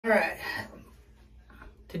right,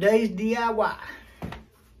 today's DIY.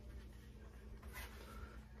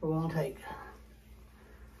 We're gonna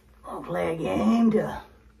play a game to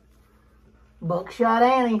Buckshot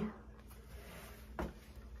Annie.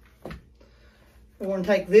 We're gonna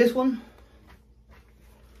take this one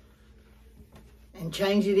and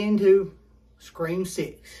change it into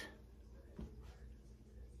Scream6.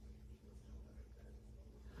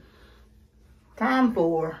 Time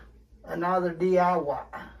for another DIY.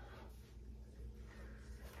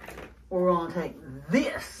 We're gonna take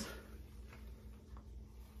this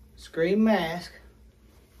Scream mask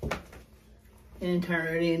and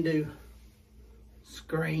turn it into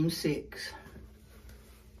Scream6.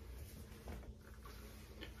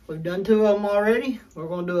 We've done 2 of them already. We're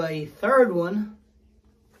gonna do a 3rd one.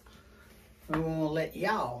 We're gonna let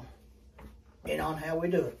y'all in on how we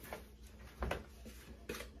do it.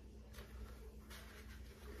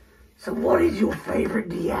 So what is your favorite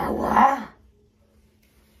DIY?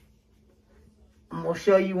 I'm gonna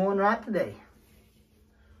show you one right today.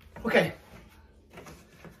 Okay,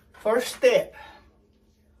 first step,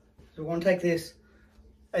 so we're gonna take this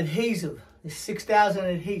adhesive, this 6000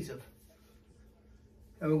 adhesive,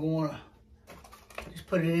 and we're gonna just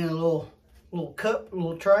put it in a little cup, a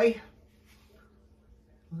little tray.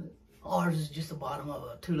 Ours is just the bottom of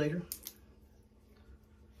a 2-liter.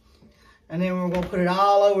 And then we're going to put it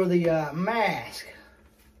all over the mask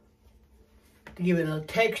to give it a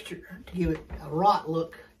texture, to give it a rot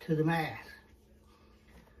look to the mask.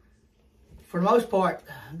 For the most part,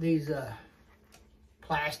 these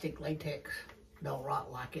plastic latex don't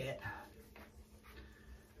rot like that.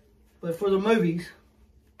 But for the movies,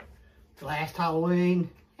 the last Halloween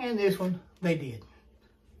and this one, they did.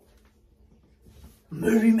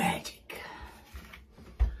 Movie magic.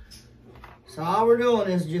 So all we're doing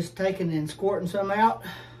is just taking and squirting some out.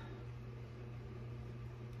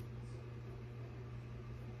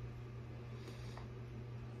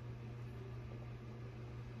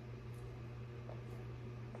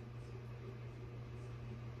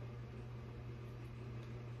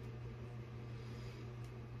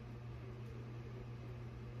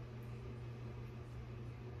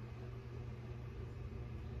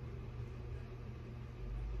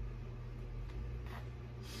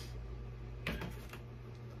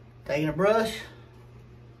 Taking a brush,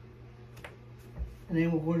 and then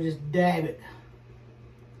we're going to just dab it.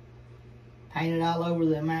 Paint it all over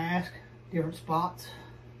the mask, different spots.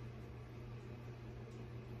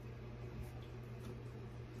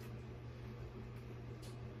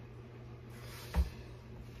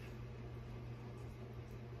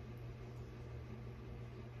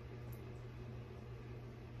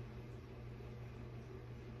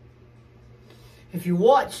 If you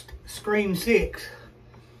watched Scream6,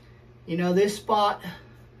 you know this spot,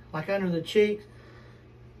 like under the cheek,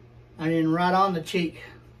 and then right on the cheek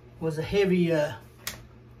was a heavy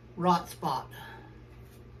rot spot.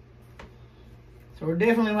 So we're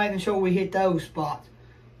definitely making sure we hit those spots,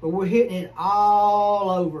 but we're hitting it all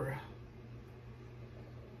over.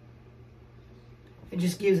 It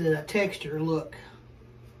just gives it a texture look.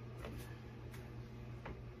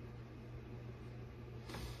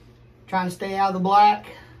 Trying to stay out of the black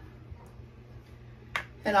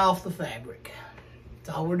and off the fabric.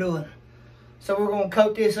 That's all we're doing. So we're going to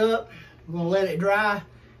coat this up. We're going to let it dry,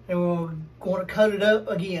 and we're going to coat it up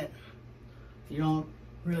again. You don't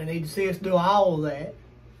really need to see us do all of that,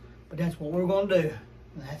 but that's what we're going to do.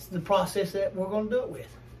 And that's the process that we're going to do it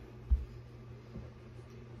with.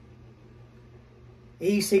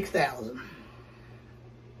 E6000.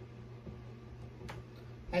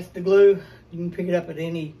 That's the glue. You can pick it up at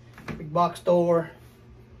any big box store.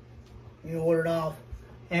 You can order it off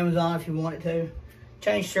Amazon if you want it to.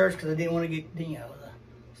 Changed shirts because I didn't want to get, you know,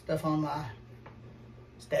 the stuff on my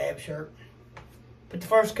stab shirt. Put the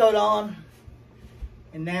first coat on,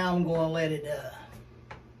 and now I'm going to let it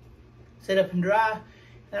set up and dry.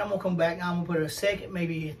 Then I'm going to come back and I'm going to put a second,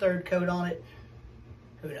 maybe a 3rd coat on it.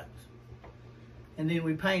 Who knows? And then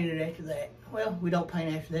we paint it after that. Well, we don't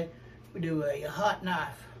paint after that. We do a hot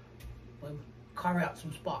knife. We carve out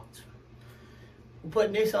some spots. We're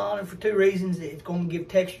putting this on for 2 reasons. It's going to give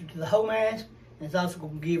texture to the whole mask, and it's also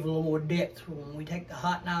going to give a little more depth when we take the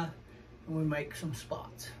hot knife and we make some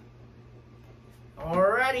spots.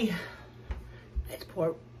 Alrighty, that's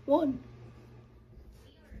part 1.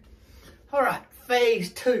 Alright,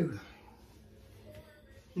 phase 2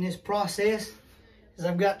 in this process is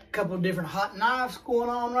I've got a couple of different hot knives going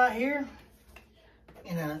on right here.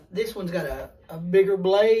 And this one's got a bigger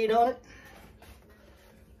blade on it.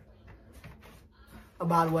 Oh,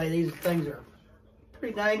 by the way, these things are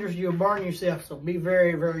pretty dangerous. You'll burn yourself, so be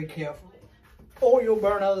very, very careful. or you'll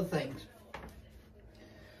burn other things.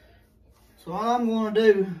 So all I'm going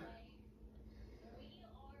to do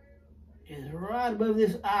is right above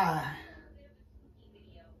this eye,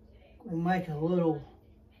 we'll make a little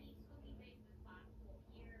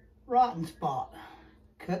rotten spot,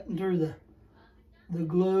 cutting through the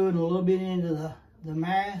glue and a little bit into the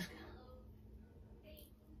mask.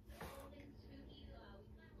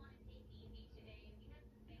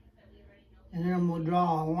 And then I'm going to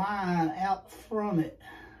draw a line out from it.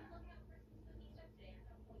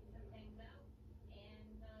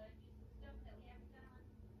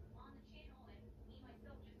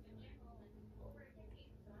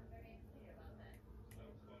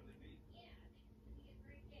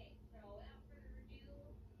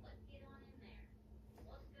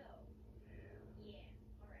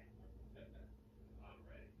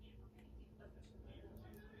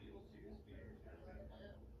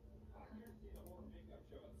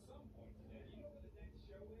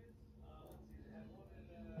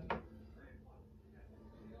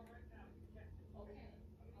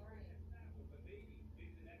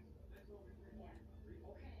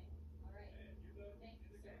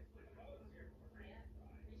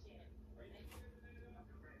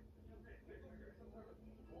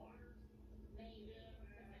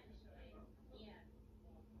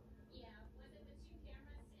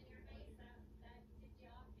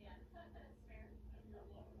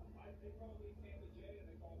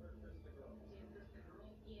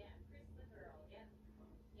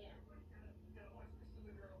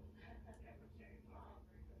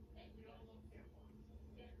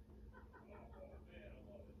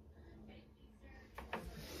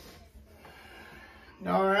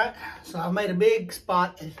 Alright, so I've made a big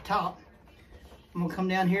spot at the top. I'm going to come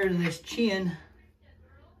down here to this chin.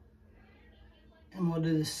 And we'll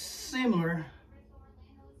do the similar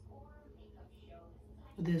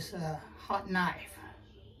with this hot knife.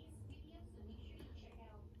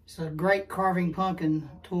 It's a great carving pumpkin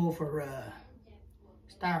tool for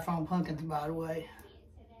styrofoam pumpkins, by the way.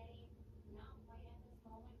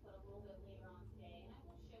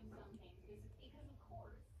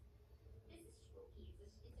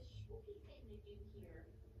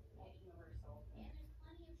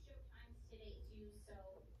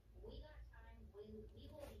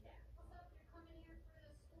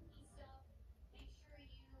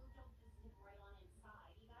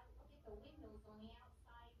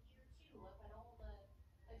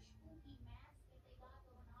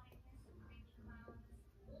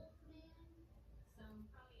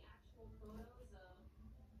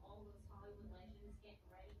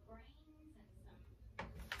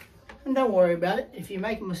 And don't worry about it. If you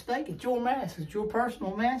make a mistake, it's your mask. It's your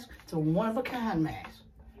personal mask. It's a one-of-a-kind mask.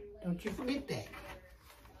 Don't you forget that.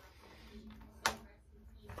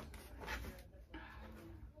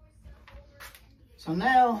 So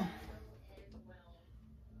now,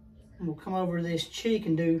 we'll come over this cheek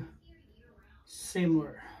and do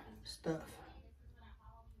similar stuff.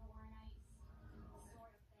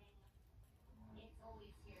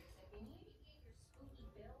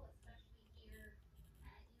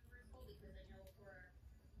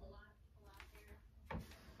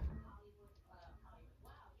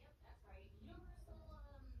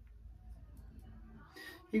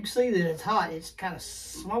 You can see that it's hot. It's kind of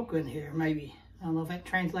smoking here, maybe. I don't know if that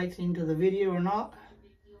translates into the video or not.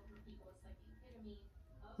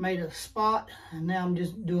 Made a spot, and now I'm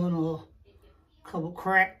just doing a couple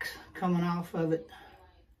cracks coming off of it.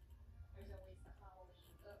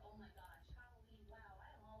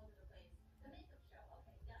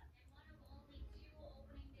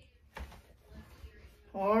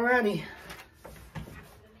 Alrighty.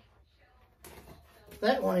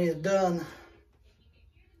 That one is done.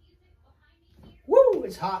 Woo!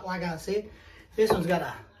 It's hot, like I said. This one's got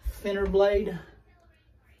a thinner blade.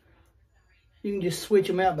 You can just switch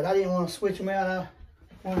them out, but I didn't want to switch them out.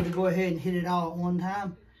 I wanted to go ahead and hit it all at one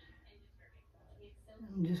time.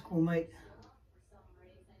 I'm just going to make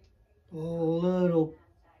a little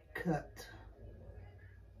cut.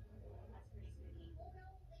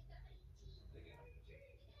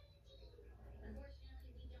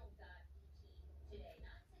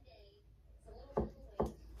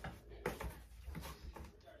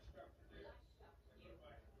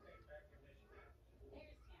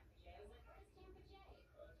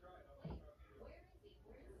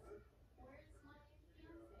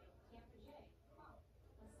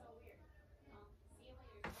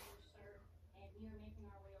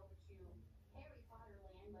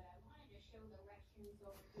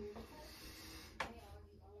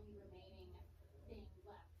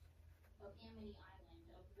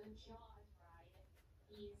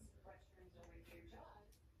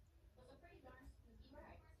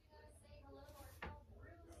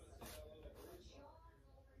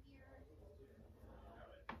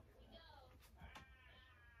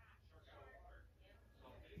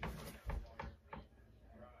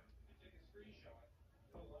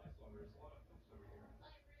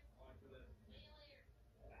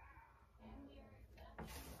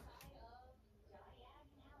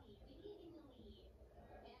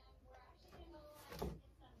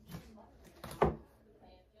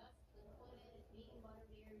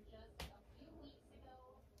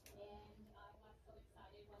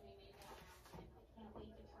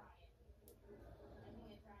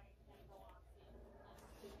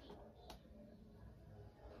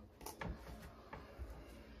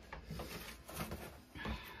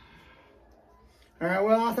 All right,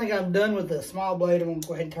 well, I think I'm done with the small blade. I'm gonna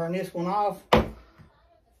go ahead and turn this one off.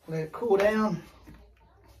 Let it cool down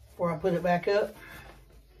before I put it back up.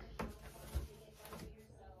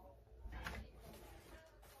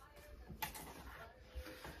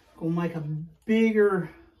 Gonna make a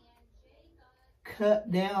bigger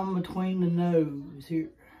cut down between the nose here.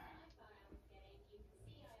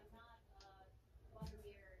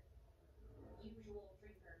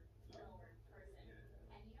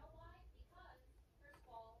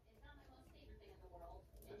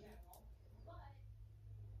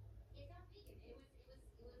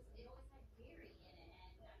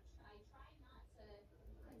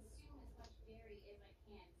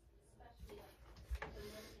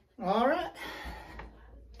 All right.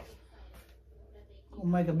 We'll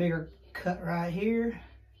make a bigger cut right here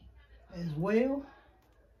as well.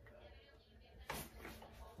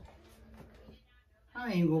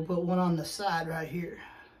 I ain't gonna put one on the side right here.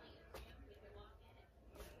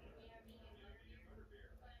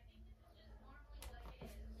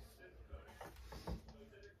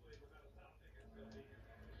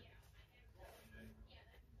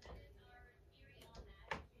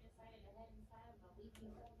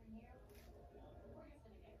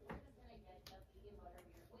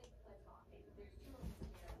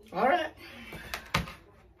 All right.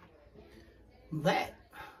 That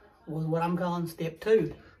was what I'm calling step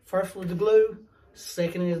 2. First was the glue,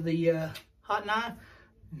 second is the hot knife,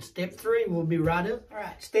 and step 3 will be right up. All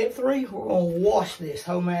right, step 3, we're gonna wash this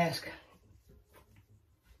whole mask.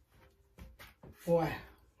 Boy,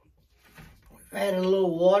 we've added a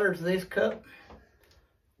little water to this cup.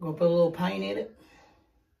 I'm gonna put a little paint in it.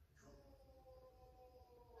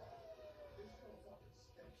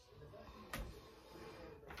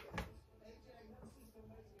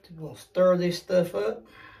 So we're gonna stir this stuff up.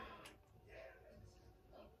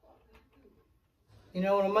 You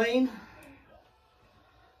know what I mean?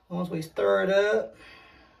 Once we stir it up,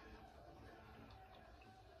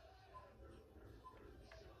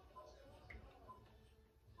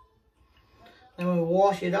 then we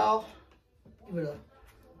wash it off. Give it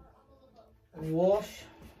a wash.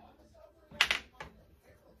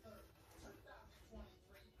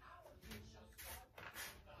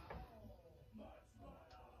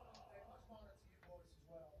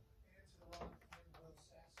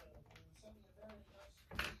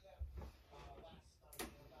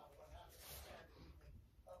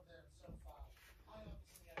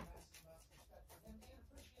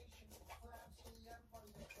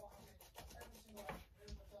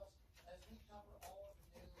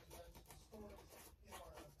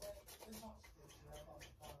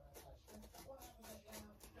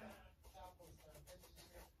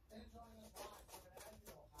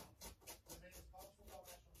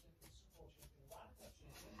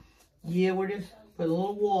 Yeah, we're just put a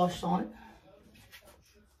little wash on it.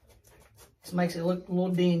 This makes it look a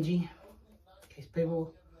little dingy, in case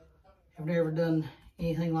people have never done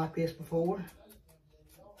anything like this before.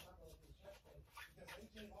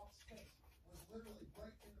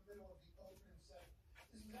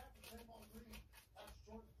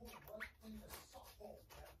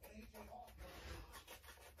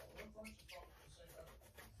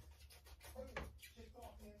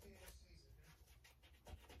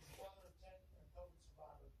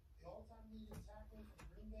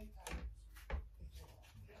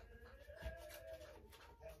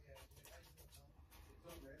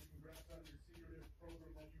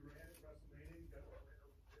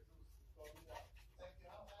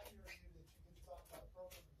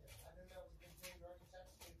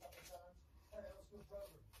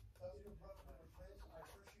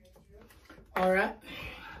 All right,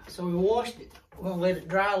 so we washed it. We're gonna let it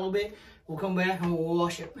dry a little bit. We'll come back and we'll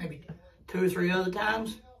wash it maybe 2 or 3 other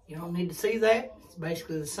times. You don't need to see that. It's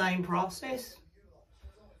basically the same process.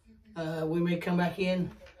 We may come back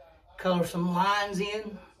in, color some lines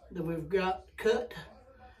in that we've got cut,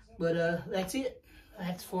 but that's it.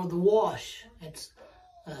 That's for the wash. That's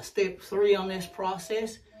step 3 on this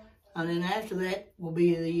process. And then after that will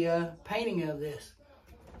be the painting of this.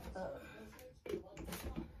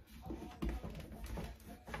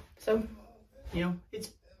 So, you know,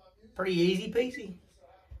 it's pretty easy peasy.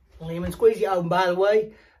 Lemon squeezy. Oh, and by the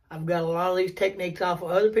way, I've got a lot of these techniques off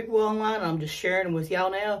of other people online. I'm just sharing them with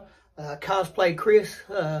y'all now. Cosplay Chris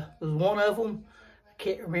was one of them. I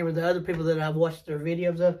can't remember the other people that I've watched their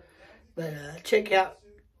videos of. But check out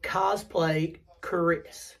Cosplay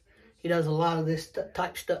Chris. He does a lot of this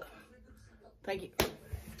type stuff. Thank you.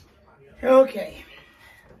 Okay.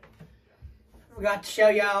 Forgot to show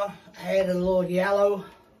y'all. I added a little yellow.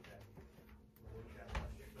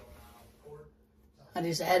 I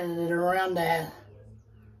just added it around the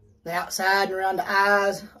the outside and around the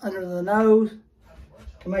eyes, under the nose,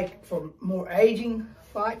 to make it for more aging,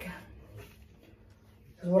 like.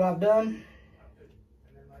 Is what I've done.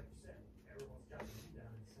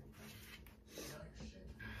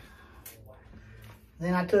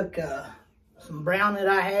 Then I took some brown that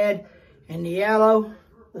I had and the yellow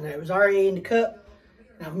that was already in the cup,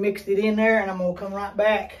 and I've mixed it in there, and I'm gonna come right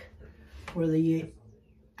back where I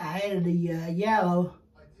added the yellow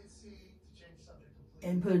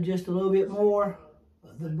and put just a little bit more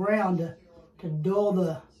of the brown to dull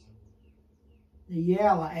the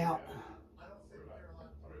yellow out.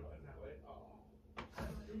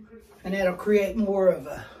 And that'll create more of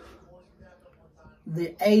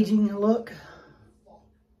the aging look.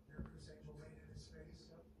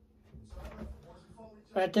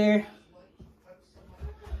 Right there.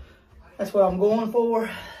 That's what I'm going for.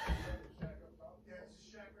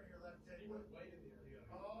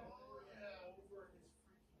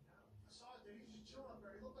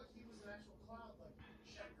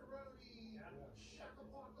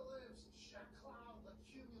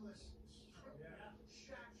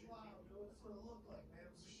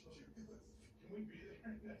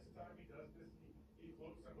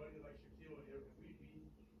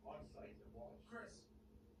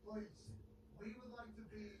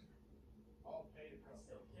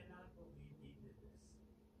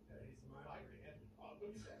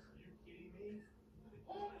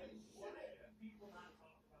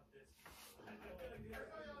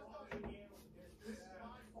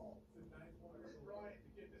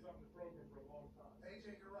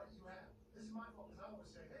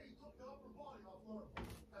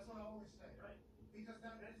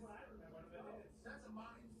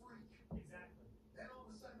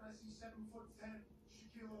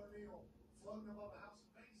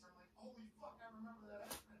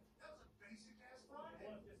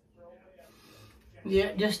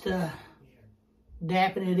 Yeah, just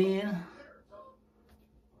dapping it in,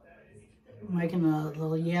 making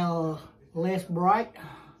the yellow less bright.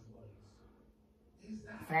 In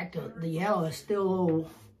fact, the yellow is still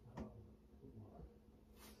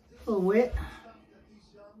a little wet.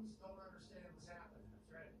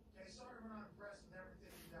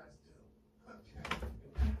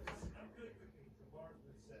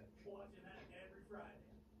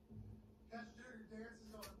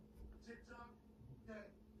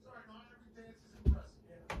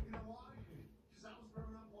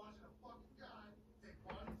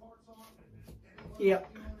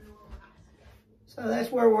 Yep. So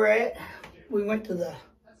that's where we're at. We went to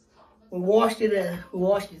we washed it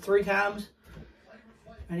 3 times,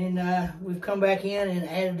 and then we've come back in and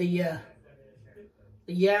added the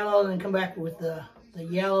yellow, and come back with the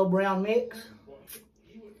yellow brown mix,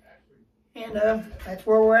 and that's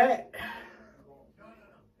where we're at,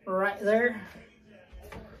 right there.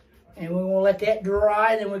 And we're gonna let that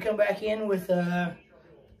dry. Then we come back in with the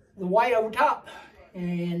white over top.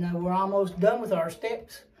 And we're almost done with our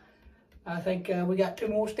steps. I think we got 2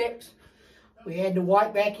 more steps. We add the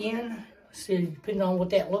white back in, so depending on what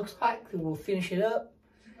that looks like, we'll finish it up.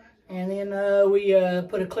 And then we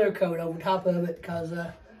put a clear coat over top of it, because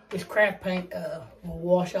this craft paint will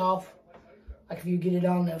wash off. Like if you get it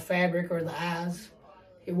on the fabric or the eyes,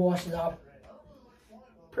 it washes off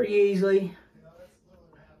pretty easily,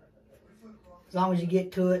 as long as you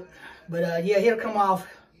get to it. But yeah, it'll come off.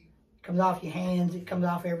 Comes off your hands, it comes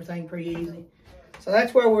off everything pretty easy. So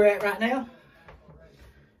that's where we're at right now.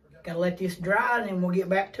 Gotta let this dry, and then we'll get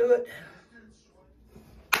back to it.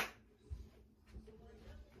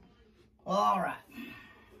 All right.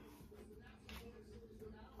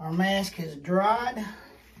 Our mask has dried.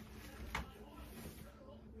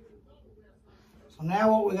 So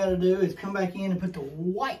now what we gotta do is come back in and put the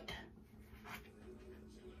white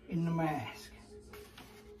in the mask.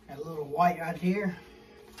 Got a little white right here.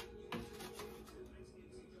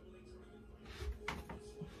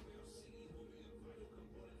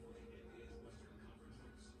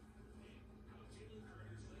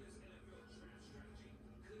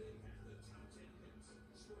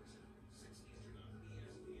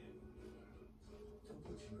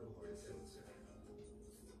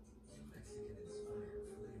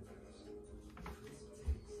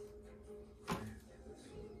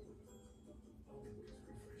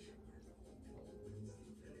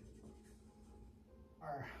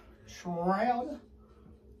 Our shroud,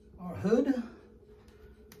 our hood,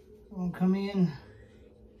 we'll come in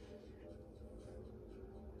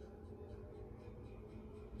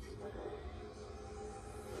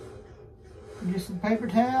just some paper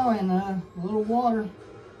towel and a little water.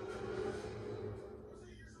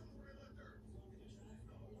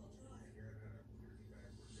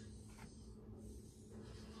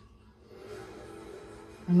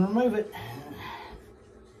 and remove it.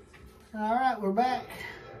 All right, we're back.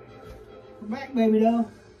 We're back, baby doll.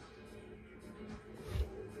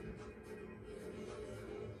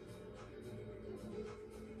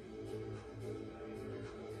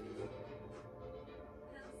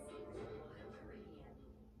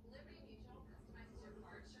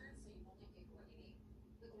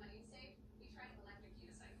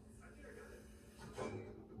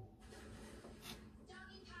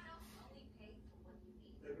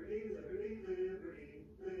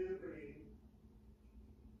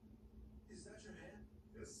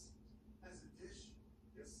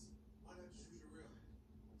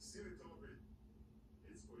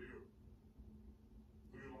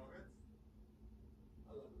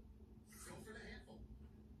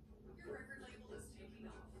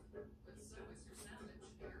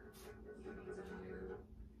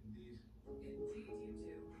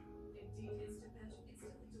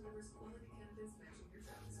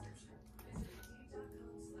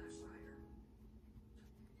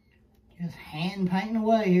 Just hand painting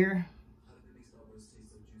away here.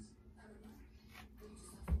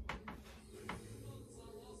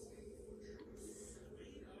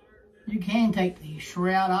 You can take the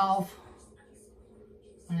shroud off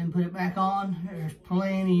and then put it back on. There's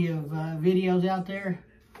plenty of videos out there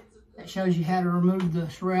that shows you how to remove the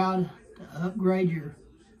shroud to upgrade your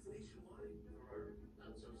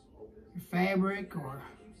fabric, or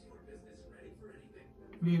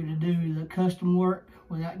be able to do the custom work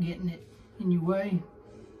without getting it in your way.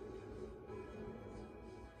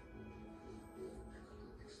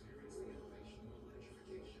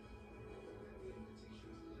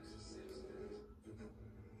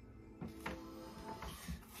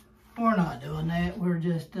 We're not doing that. We're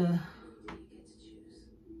just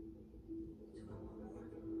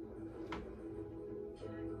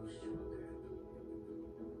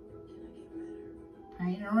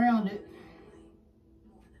painting around it.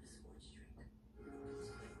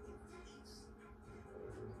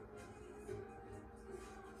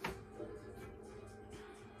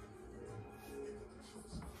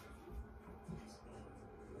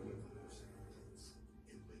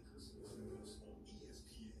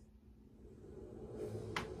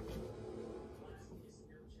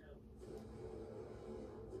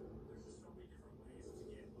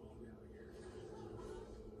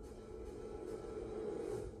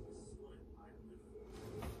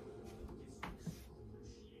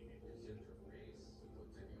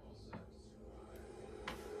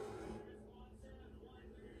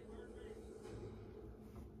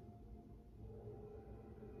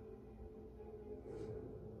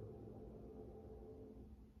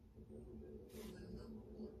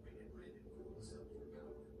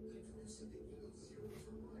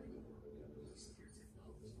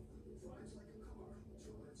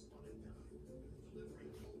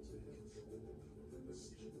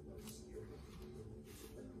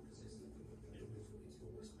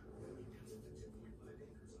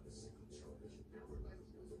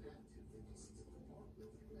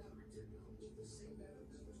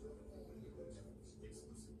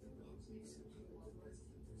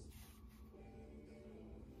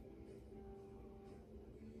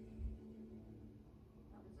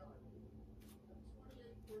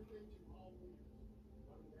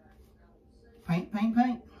 Paint, paint,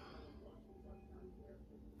 paint.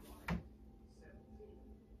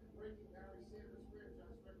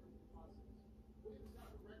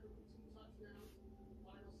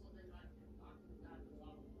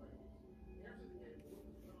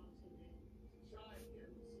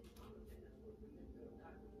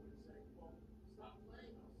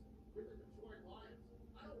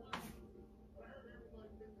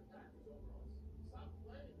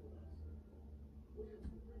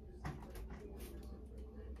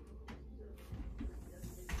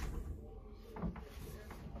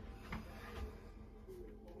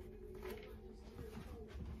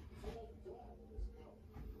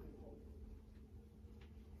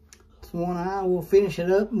 One eye, we'll finish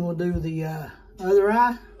it up and we'll do the other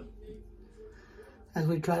eye as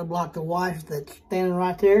we try to block the wife that's standing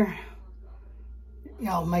right there.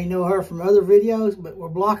 Y'all may know her from other videos, but we're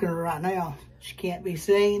blocking her right now. She can't be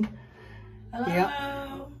seen. Hello.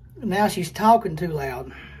 Yep. Now she's talking too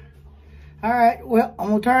loud. All right, well, I'm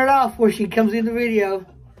gonna turn it off before she comes in the video.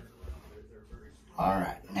 All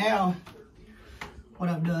right, now what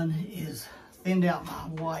I've done is thinned out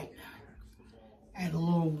my white. Add a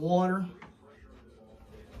little water.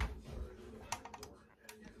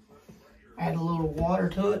 Add a little water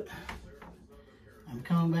to it. I'm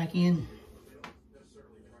coming back in.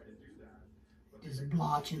 Just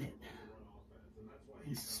blotching it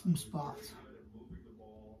in some spots.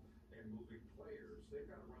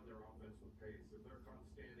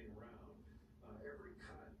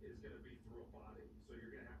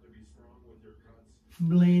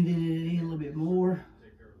 blending it in a little bit more.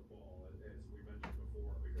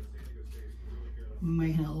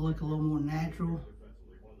 Making it look a little more natural.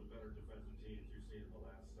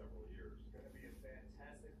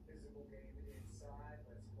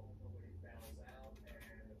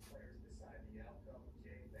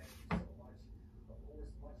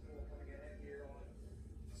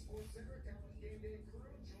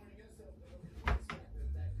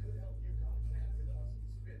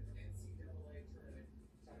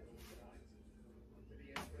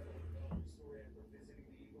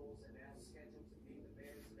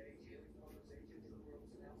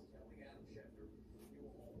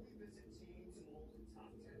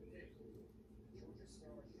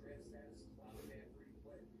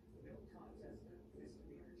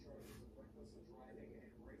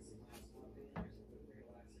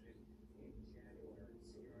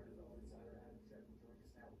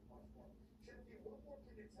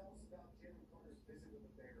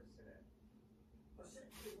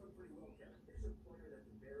 Essentially went pretty well, Kevin. There's a player that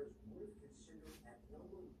the Bears would have considered at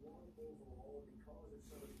number 1 overall because of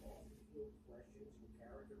some of the off-the-field questions and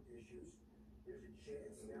character issues. There's a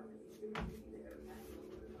chance now that he's going to be there at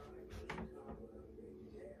number 9. Chicago may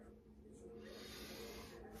be there.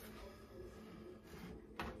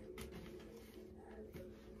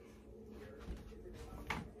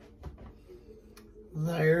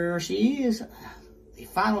 There she is. The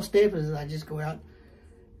final step is I just go out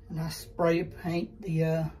and I spray paint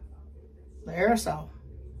the aerosol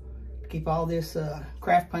to keep all this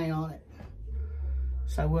craft paint on it.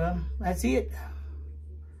 So that's it.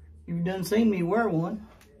 You've done seen me wear one,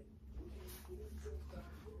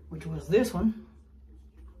 which was this one.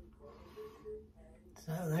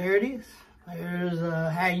 So there it is. There's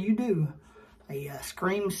how you do a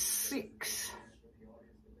Scream6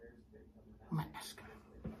 mask.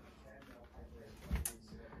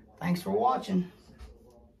 Thanks for watching.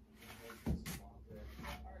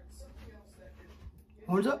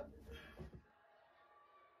 Horns up.